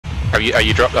Have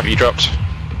you dropped? Have you dropped?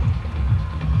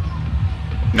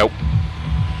 Nope.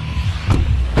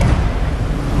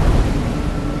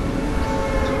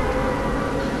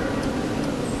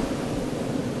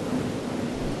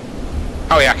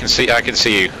 Oh yeah, I can see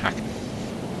you.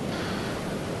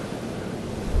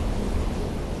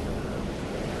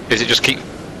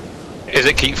 Is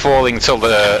it keep falling till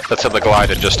the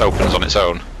glider just opens on its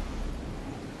own?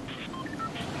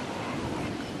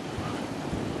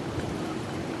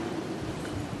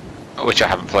 Which I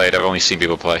haven't played, I've only seen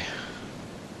people play.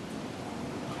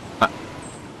 I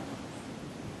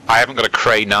haven't got a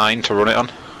Cray 9 to run it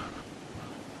on.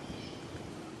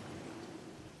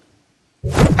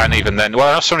 And even then, well,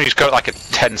 I know someone who's got like a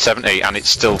 1070 and it's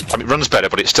still, I mean, it runs better,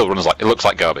 but it still runs like, it looks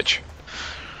like garbage.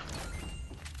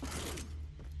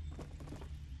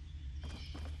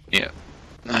 Yeah.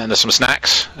 And there's some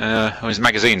snacks, there's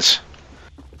magazines.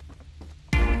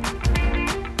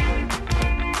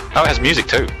 Oh, it has music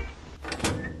too.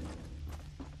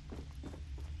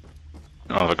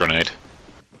 Oh, a grenade.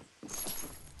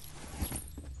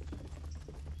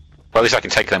 Well, at least I can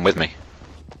take them with me.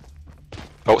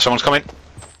 Oh, someone's coming.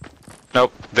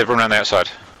 Nope, they've run around the outside.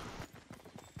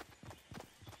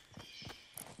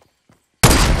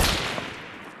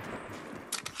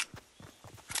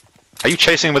 Are you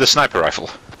chasing him with a sniper rifle?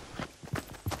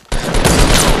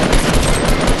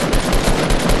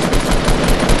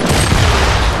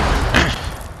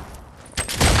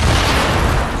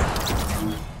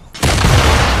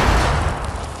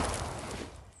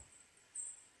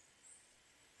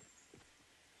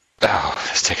 Oh,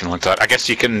 it's taking a long time. I guess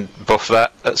you can buff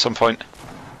that at some point.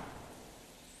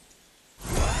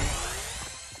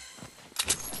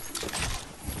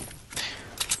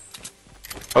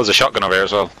 Oh, there's a shotgun over here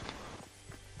as well.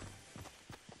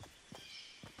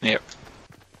 Yep.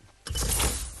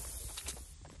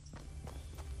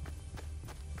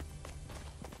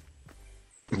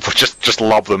 Just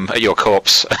lob them at your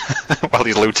corpse while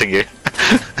he's looting you.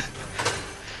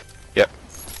 Yep.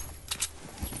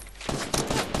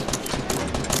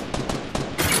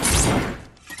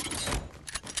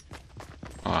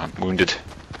 Oh, I'm wounded.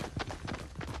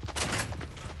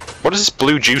 What does this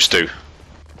blue juice do?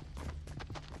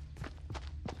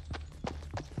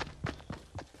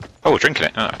 Oh, we're drinking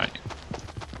it. Alright.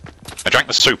 I drank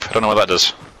the soup. I don't know what that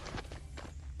does.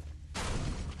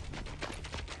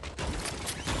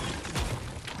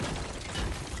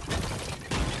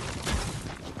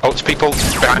 Oh, it's people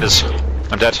behind us.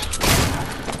 I'm dead.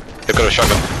 They've got a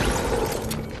shotgun.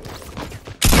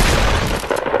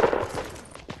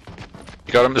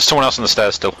 You got him? There's someone else on the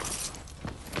stairs still.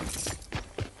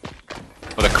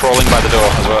 Oh, they're crawling by the door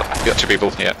as well. You got two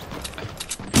people, yeah.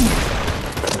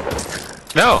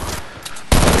 No!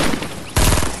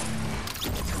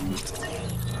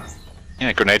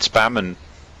 Yeah, grenade spam and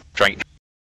drank.